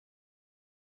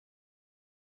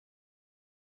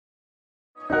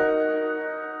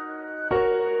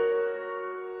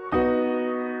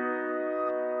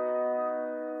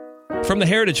From the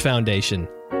Heritage Foundation,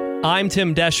 I'm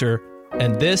Tim Descher,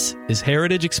 and this is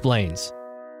Heritage Explains.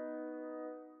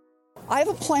 I have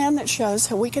a plan that shows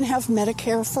how we can have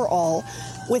Medicare for all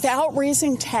without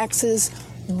raising taxes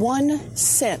 1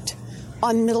 cent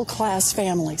on middle-class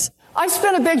families. I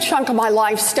spent a big chunk of my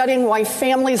life studying why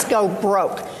families go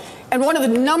broke. And one of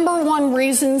the number one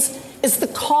reasons is the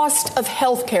cost of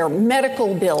health care,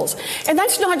 medical bills. And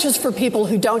that's not just for people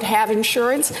who don't have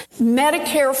insurance.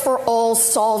 Medicare for all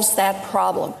solves that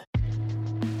problem.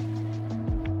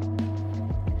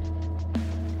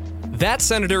 That's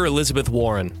Senator Elizabeth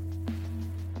Warren.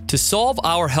 To solve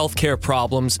our health care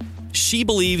problems, she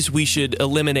believes we should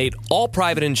eliminate all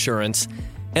private insurance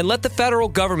and let the federal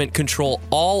government control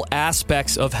all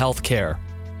aspects of health care.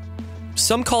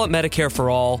 Some call it Medicare for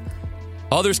all,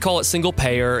 others call it single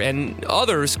payer, and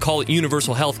others call it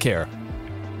universal health care.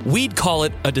 We'd call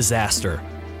it a disaster.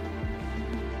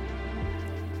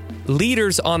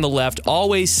 Leaders on the left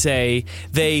always say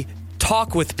they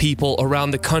talk with people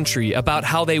around the country about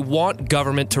how they want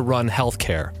government to run health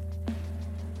care.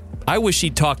 I wish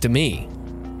she'd talk to me.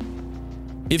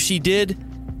 If she did,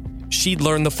 she'd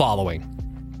learn the following.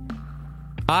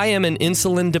 I am an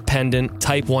insulin-dependent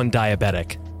type 1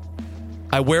 diabetic.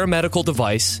 I wear a medical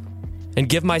device and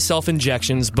give myself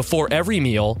injections before every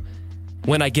meal,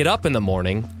 when I get up in the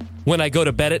morning, when I go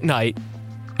to bed at night,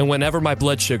 and whenever my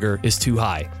blood sugar is too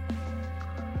high.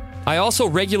 I also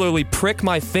regularly prick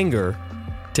my finger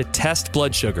to test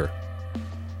blood sugar.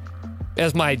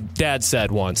 As my dad said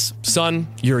once, son,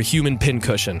 you're a human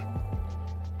pincushion.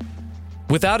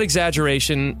 Without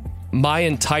exaggeration, my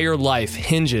entire life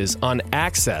hinges on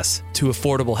access to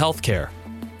affordable health care.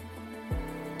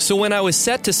 So when I was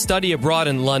set to study abroad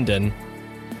in London,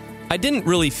 I didn't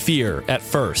really fear at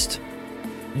first.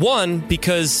 One,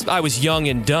 because I was young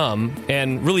and dumb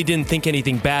and really didn't think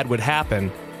anything bad would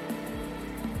happen.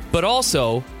 But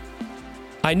also,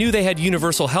 I knew they had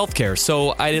universal health care,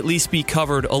 so I'd at least be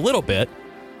covered a little bit.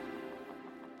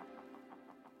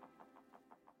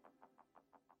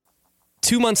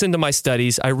 Two months into my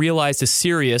studies, I realized a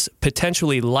serious,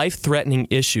 potentially life-threatening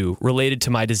issue related to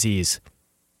my disease.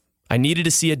 I needed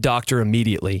to see a doctor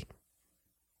immediately,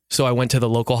 so I went to the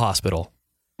local hospital.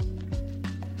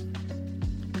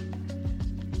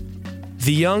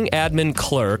 The young admin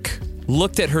clerk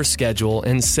looked at her schedule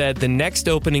and said the next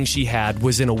opening she had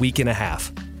was in a week and a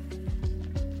half.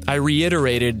 I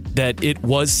reiterated that it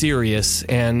was serious,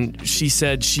 and she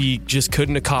said she just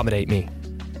couldn't accommodate me.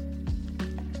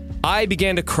 I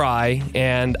began to cry,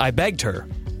 and I begged her.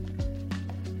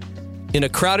 In a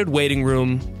crowded waiting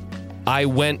room, I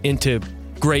went into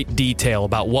great detail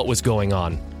about what was going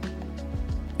on.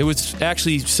 It was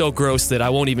actually so gross that I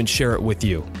won't even share it with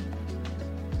you.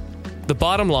 The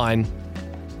bottom line,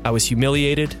 I was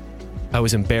humiliated, I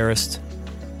was embarrassed,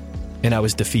 and I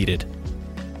was defeated.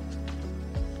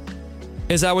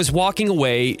 As I was walking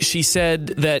away, she said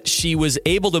that she was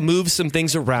able to move some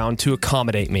things around to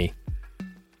accommodate me.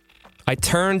 I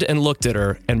turned and looked at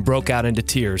her and broke out into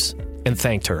tears and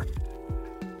thanked her.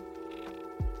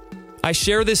 I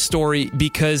share this story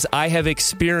because I have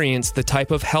experienced the type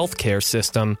of healthcare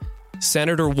system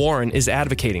Senator Warren is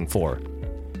advocating for.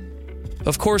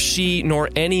 Of course, she nor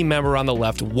any member on the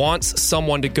left wants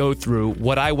someone to go through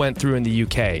what I went through in the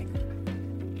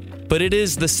UK. But it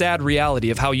is the sad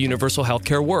reality of how universal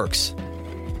healthcare works.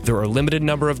 There are a limited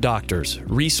number of doctors,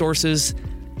 resources,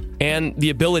 and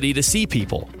the ability to see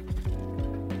people.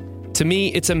 To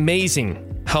me, it's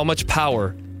amazing how much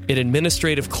power an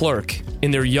administrative clerk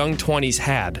in their young 20s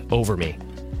had over me.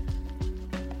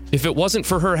 If it wasn't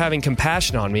for her having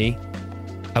compassion on me,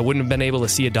 I wouldn't have been able to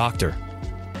see a doctor.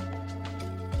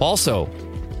 Also,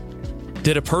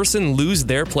 did a person lose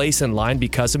their place in line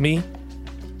because of me?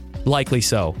 Likely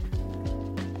so.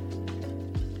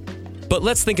 But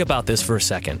let's think about this for a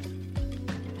second.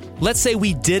 Let's say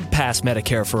we did pass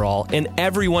Medicare for all and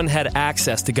everyone had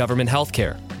access to government health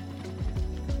care.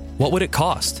 What would it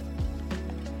cost?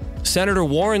 Senator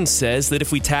Warren says that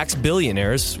if we tax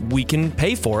billionaires, we can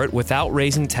pay for it without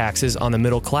raising taxes on the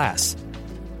middle class.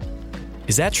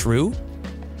 Is that true?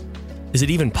 Is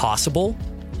it even possible?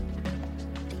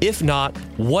 If not,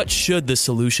 what should the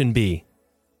solution be?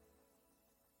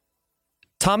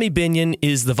 Tommy Binion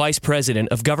is the Vice President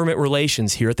of Government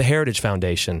Relations here at the Heritage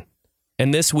Foundation.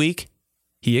 And this week,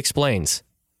 he explains.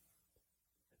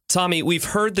 Tommy, we've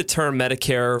heard the term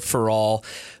Medicare for all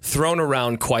thrown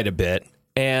around quite a bit.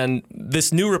 And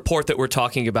this new report that we're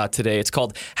talking about today, it's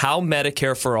called How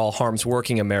Medicare for All Harms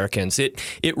Working Americans. It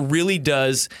really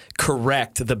does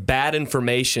correct the bad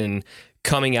information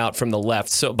coming out from the left.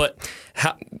 So, but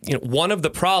one of the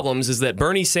problems is that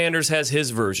Bernie Sanders has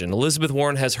his version, Elizabeth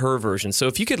Warren has her version. So,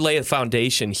 if you could lay a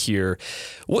foundation here,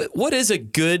 what is a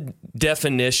good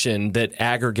definition that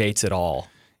aggregates it all?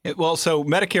 So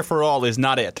Medicare for All is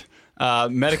not it.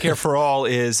 Medicare for All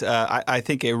is, I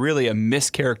think, a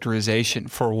mischaracterization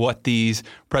for what these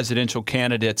presidential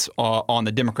candidates on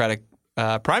the Democratic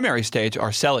primary stage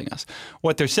are selling us.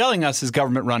 What they're selling us is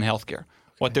government-run health care.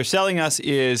 What they're selling us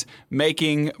is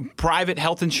making private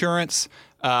health insurance,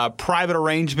 private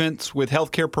arrangements with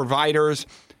healthcare providers,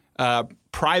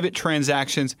 private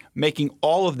transactions, making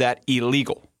all of that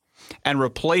illegal and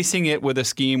replacing it with a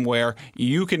scheme where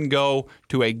you can go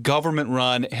to a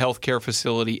government-run healthcare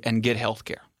facility and get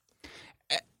healthcare.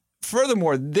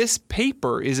 Furthermore, this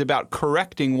paper is about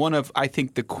correcting one of, I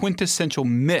think, the quintessential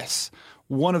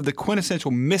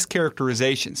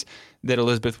mischaracterizations that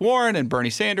Elizabeth Warren and Bernie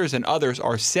Sanders and others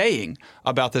are saying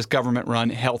about this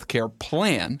government-run healthcare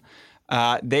plan.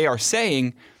 They are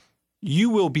saying you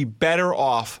will be better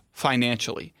off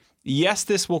financially. Yes,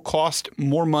 this will cost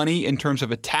more money in terms of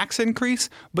a tax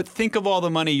increase, but think of all the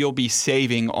money you'll be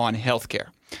saving on healthcare.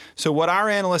 So what our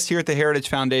analysts here at the Heritage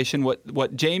Foundation,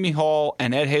 what Jamie Hall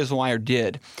and Ed Hazelmeyer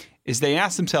did, is they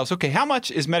asked themselves, okay, how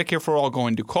much is Medicare for All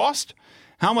going to cost?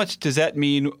 How much does that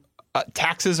mean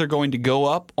taxes are going to go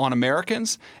up on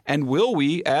Americans? And will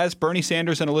we, as Bernie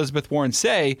Sanders and Elizabeth Warren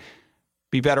say,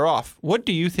 be better off? What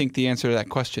do you think the answer to that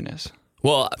question is?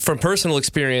 Well, from personal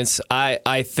experience,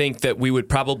 I think that we would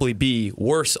probably be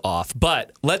worse off.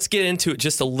 But let's get into it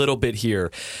just a little bit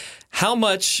here. How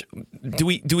much do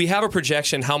we have a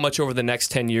projection how much over the next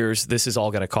 10 years this is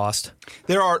all going to cost?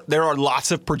 There are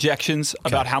lots of projections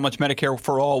about how much Medicare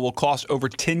for All will cost over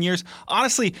 10 years.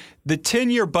 Honestly, the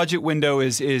 10-year budget window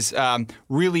is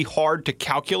really hard to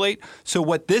calculate. So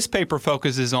what this paper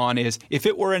focuses on is if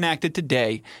it were enacted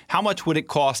today, how much would it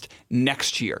cost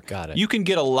next year? Got it. You can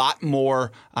get a lot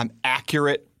more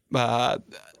accurate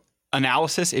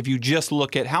analysis if you just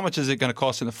look at how much is it going to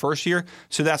cost in the first year.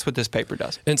 So that's what this paper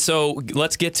does. And so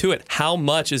let's get to it. How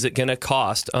much is it going to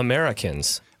cost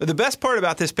Americans? The best part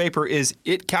about this paper is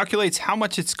it calculates how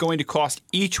much it's going to cost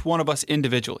each one of us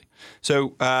individually.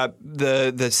 So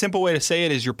the simple way to say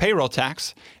it is your payroll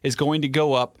tax is going to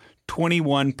go up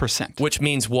 21%. Which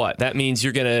means what? That means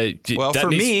you're going to... Well, for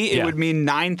me, it would mean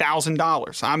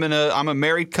 $9,000. I'm a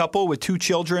married couple with 2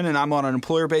 children, and I'm on an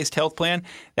employer-based health plan.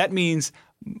 That means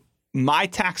my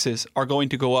taxes are going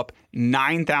to go up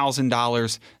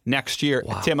 $9,000 next year.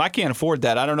 Wow. Tim, I can't afford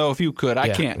that. I don't know if you could. I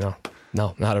can't.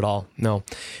 No, not at all. No.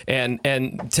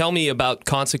 And tell me about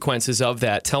consequences of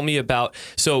that. Tell me about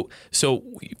so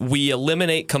we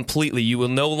eliminate completely. You will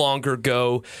no longer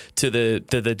go to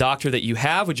the doctor that you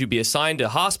have. Would you be assigned to a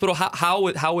hospital?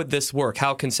 How would this work?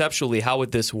 How conceptually how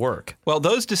would this work? Well,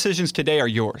 those decisions today are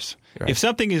yours. Right. If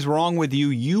something is wrong with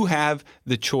you, you have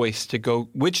the choice to go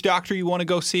which doctor you want to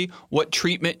go see, what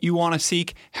treatment you want to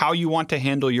seek, how you want to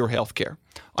handle your health care.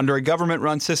 Under a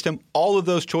government-run system, all of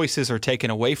those choices are taken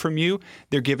away from you.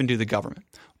 They're given to the government.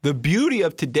 The beauty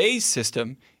of today's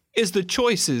system is the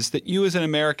choices that you as an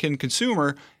American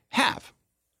consumer have.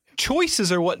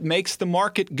 Choices are what makes the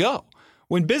market go.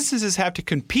 When businesses have to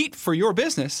compete for your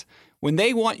business, when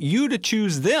they want you to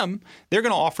choose them, they're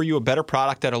going to offer you a better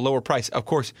product at a lower price. Of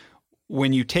course,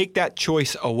 when you take that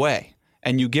choice away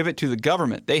and you give it to the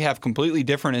government, they have completely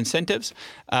different incentives.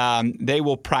 They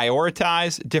will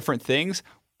prioritize different things.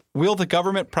 Will the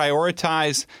government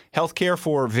prioritize healthcare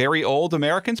for very old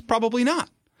Americans? Probably not.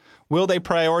 Will they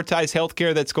prioritize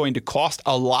healthcare that's going to cost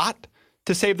a lot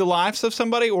to save the lives of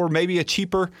somebody, or maybe a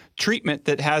cheaper treatment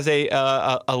that has a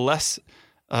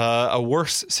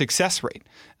worse success rate?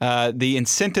 The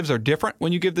incentives are different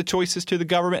when you give the choices to the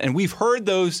government, and we've heard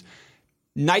those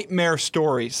nightmare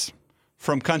stories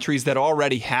from countries that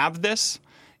already have this.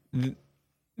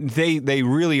 They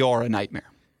really are a nightmare.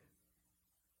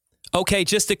 Okay,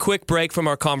 just a quick break from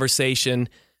our conversation.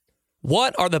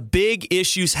 What are the big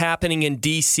issues happening in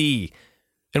D.C.?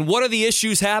 And what are the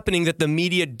issues happening that the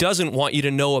media doesn't want you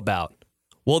to know about?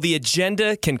 Well, the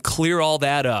agenda can clear all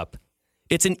that up.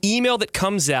 It's an email that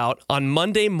comes out on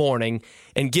Monday morning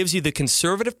and gives you the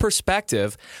conservative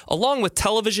perspective, along with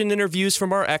television interviews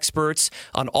from our experts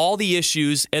on all the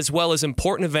issues, as well as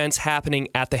important events happening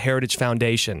at the Heritage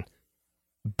Foundation.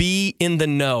 Be in the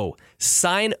know.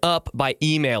 Sign up by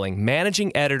emailing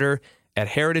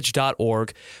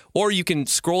managingeditor@heritage.org, or you can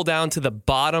scroll down to the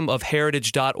bottom of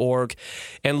heritage.org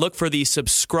and look for the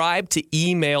subscribe to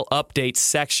email updates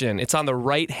section. It's on the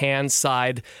right-hand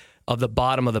side of the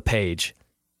bottom of the page.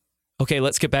 Okay,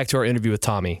 let's get back to our interview with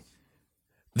Tommy.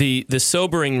 The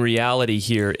sobering reality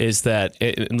here is that,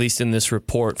 at least in this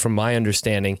report, from my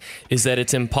understanding, is that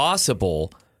it's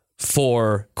impossible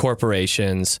for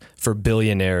corporations, for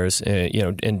billionaires,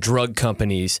 and drug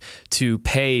companies to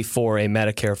pay for a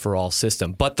Medicare for all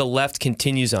system. But the left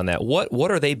continues on that.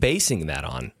 What are they basing that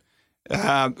on?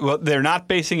 Well, they're not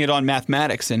basing it on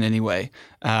mathematics in any way.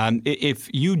 If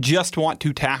you just want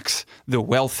to tax the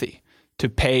wealthy to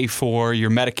pay for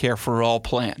your Medicare for all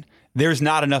plan, there's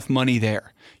not enough money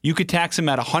there. You could tax them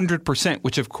at 100%,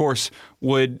 which of course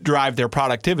would drive their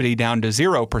productivity down to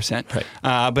 0%.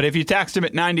 Right. But if you taxed them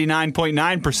at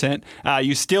 99.9%,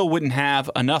 you still wouldn't have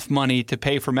enough money to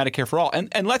pay for Medicare for all.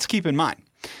 And let's keep in mind,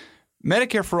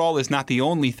 Medicare for all is not the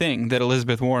only thing that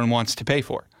Elizabeth Warren wants to pay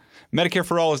for. Medicare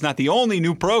for all is not the only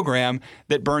new program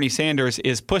that Bernie Sanders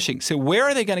is pushing. So where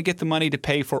are they going to get the money to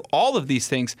pay for all of these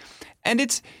things? And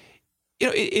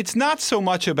it's not so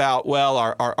much about, well,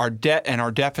 our debt and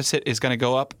our deficit is going to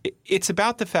go up. It's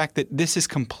about the fact that this is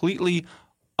completely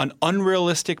an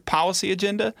unrealistic policy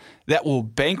agenda that will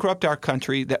bankrupt our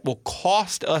country, that will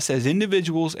cost us as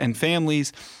individuals and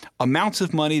families amounts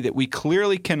of money that we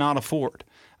clearly cannot afford.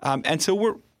 And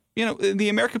so the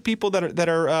American people that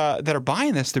are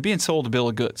buying this, they're being sold a bill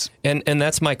of goods. And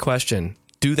that's my question.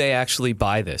 Do they actually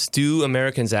buy this? Do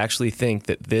Americans actually think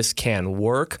that this can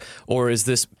work, or is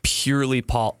this purely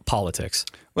politics?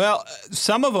 Well,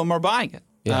 some of them are buying it.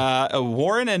 Yeah.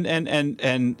 Warren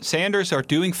and Sanders are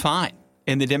doing fine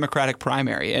in the Democratic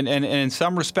primary, and in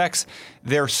some respects,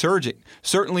 they're surging.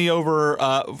 Certainly over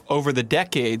the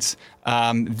decades,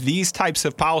 these types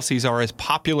of policies are as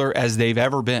popular as they've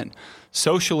ever been.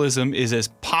 Socialism is as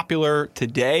popular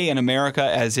today in America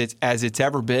as it's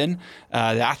ever been.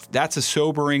 That's a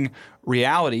sobering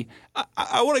reality.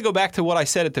 I want to go back to what I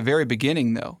said at the very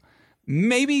beginning, though.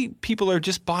 Maybe people are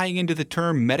just buying into the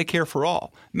term Medicare for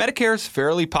all. Medicare is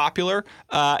fairly popular,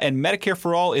 and Medicare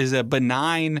for all is a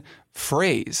benign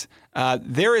phrase.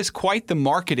 There is quite the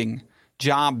marketing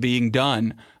job being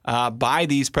done by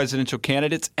these presidential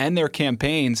candidates and their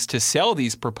campaigns to sell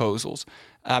these proposals.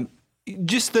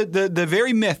 Just the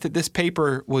very myth that this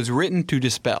paper was written to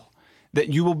dispel, that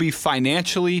you will be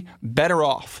financially better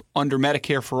off under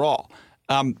Medicare for all.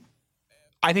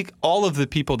 I think all of the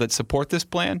people that support this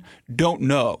plan don't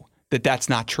know that that's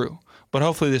not true. But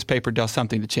hopefully this paper does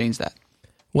something to change that.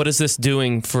 What is this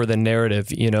doing for the narrative?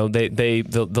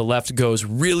 The left goes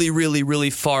really, really, really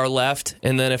far left,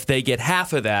 and then if they get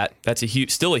half of that, that's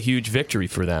still a huge victory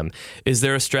for them. Is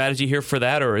there a strategy here for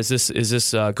that, or is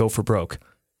this go for broke?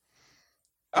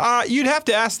 You'd have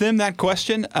to ask them that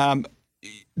question.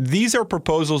 These are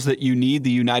proposals that you need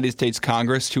the United States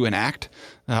Congress to enact.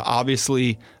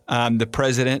 Obviously, the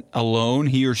president alone,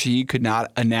 he or she, could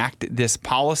not enact this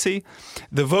policy.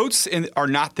 The votes are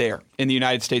not there in the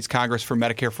United States Congress for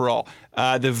Medicare for all.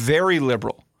 The very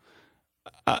liberal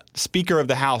Speaker of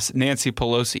the House, Nancy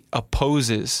Pelosi,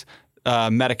 opposes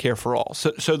Medicare for all.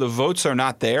 So the votes are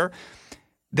not there.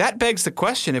 That begs the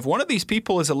question, if one of these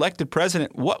people is elected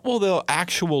president, what will the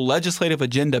actual legislative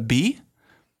agenda be?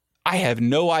 I have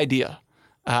no idea.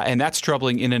 And that's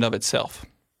troubling in and of itself.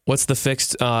 What's the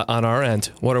fix on our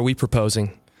end? What are we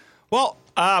proposing? Well,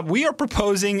 we are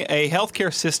proposing a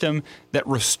healthcare system that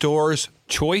restores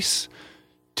choice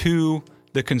to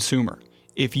the consumer.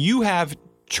 If you have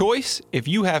choice, if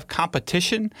you have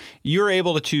competition, you're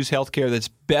able to choose healthcare that's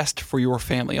best for your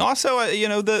family. Also,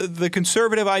 the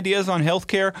conservative ideas on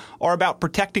healthcare are about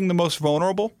protecting the most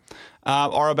vulnerable,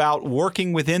 are about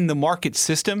working within the market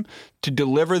system to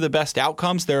deliver the best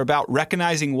outcomes. They're about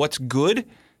recognizing what's good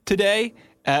today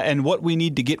and what we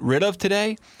need to get rid of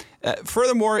today.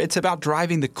 Furthermore, it's about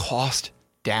driving the cost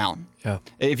down. Yeah.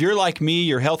 If you're like me,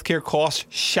 your healthcare costs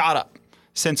shot up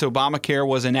since Obamacare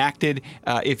was enacted.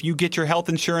 If you get your health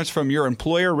insurance from your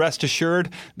employer, rest assured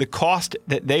the cost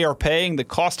that they are paying, the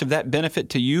cost of that benefit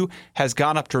to you has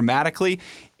gone up dramatically.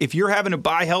 If you're having to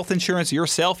buy health insurance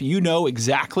yourself, you know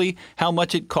exactly how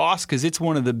much it costs because it's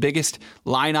one of the biggest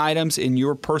line items in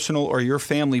your personal or your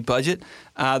family budget.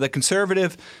 The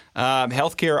conservative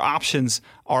healthcare options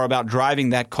are about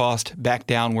driving that cost back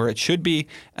down where it should be.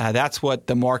 That's what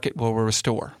the market will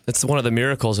restore. That's one of the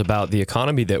miracles about the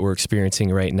economy that we're experiencing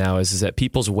right now is that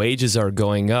people's wages are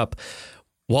going up,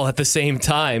 while at the same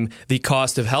time, the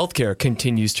cost of healthcare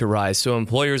continues to rise. So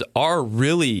employers are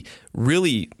really,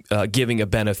 really giving a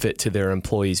benefit to their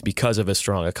employees because of a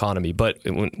strong economy. But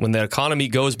when the economy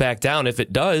goes back down, if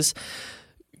it does,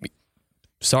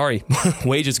 sorry,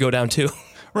 wages go down too.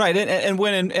 Right, and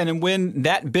when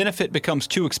that benefit becomes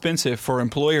too expensive for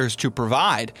employers to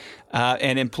provide,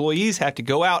 and employees have to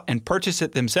go out and purchase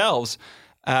it themselves,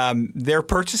 their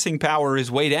purchasing power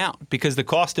is way down because the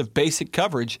cost of basic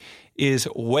coverage is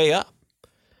way up.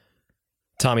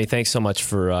 Tommy, thanks so much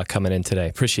for coming in today.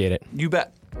 Appreciate it. You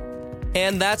bet.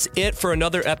 And that's it for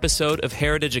another episode of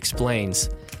Heritage Explains.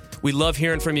 We love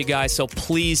hearing from you guys, so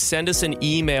please send us an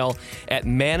email at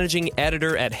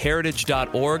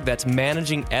managingeditor@heritage.org. That's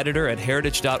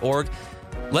managingeditor@heritage.org.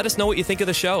 Let us know what you think of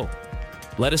the show.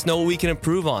 Let us know what we can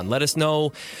improve on. Let us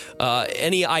know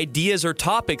any ideas or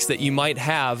topics that you might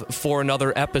have for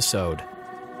another episode.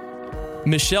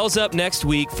 Michelle's up next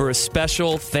week for a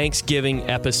special Thanksgiving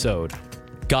episode.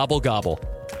 Gobble, gobble.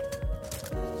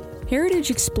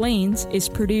 Heritage Explains is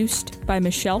produced by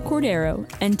Michelle Cordero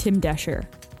and Tim Desher,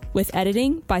 with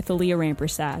editing by Thalia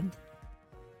Rampersad.